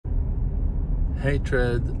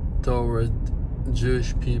Hatred toward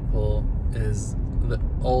Jewish people is the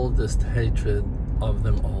oldest hatred of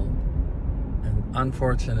them all. And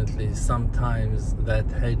unfortunately, sometimes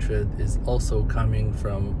that hatred is also coming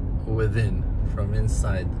from within, from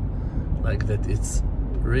inside. Like that it's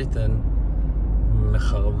written,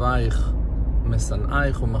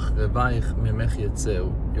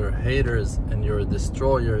 your haters and your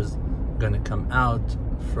destroyers gonna come out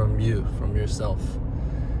from you, from yourself.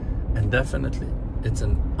 And definitely it's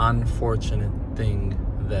an unfortunate thing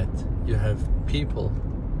that you have people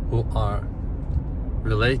who are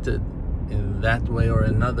related in that way or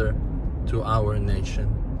another to our nation,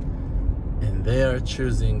 and they are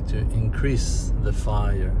choosing to increase the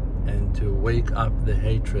fire and to wake up the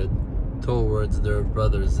hatred towards their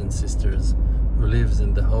brothers and sisters who lives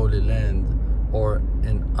in the Holy Land or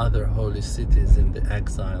in other holy cities in the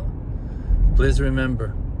exile. Please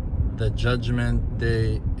remember, the judgment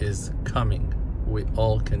day is coming. We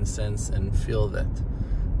all can sense and feel that.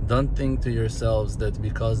 Don't think to yourselves that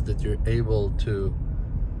because that you're able to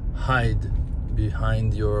hide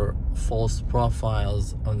behind your false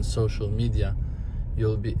profiles on social media,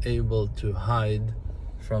 you'll be able to hide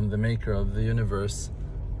from the maker of the universe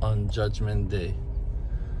on Judgment Day.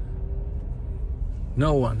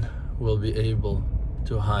 No one will be able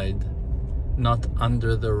to hide, not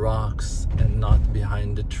under the rocks and not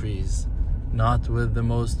behind the trees, not with the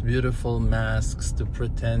most beautiful masks to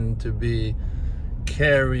pretend to be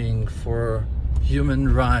caring for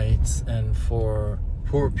human rights and for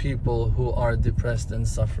poor people who are depressed and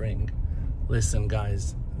suffering. Listen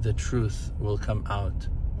guys, the truth will come out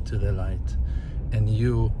to the light and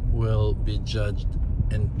you will be judged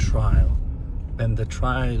in trial. And the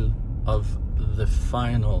trial of the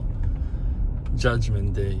final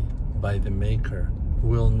judgment day by the Maker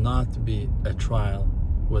will not be a trial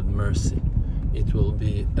with mercy. It will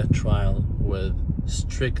be a trial with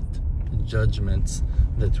strict judgments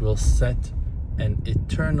that will set an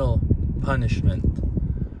eternal punishment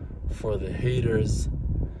for the haters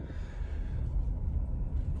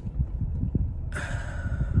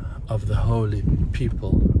of the holy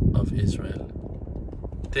people of Israel.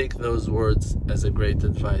 Take those words as a great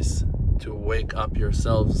advice to wake up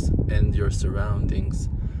yourselves and your surroundings,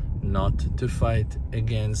 not to fight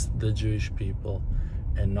against the Jewish people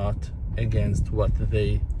and not against what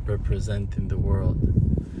they represent in the world.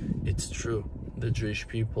 It's true, the Jewish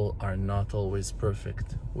people are not always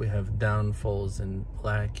perfect. We have downfalls and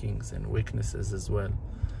lackings and weaknesses as well.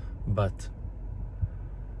 But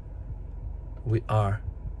we are,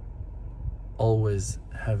 always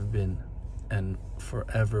have been, and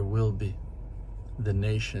forever will be the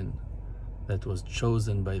nation that was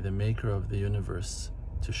chosen by the Maker of the universe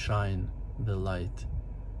to shine the light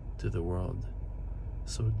to the world.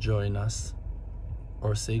 So join us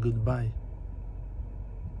or say goodbye.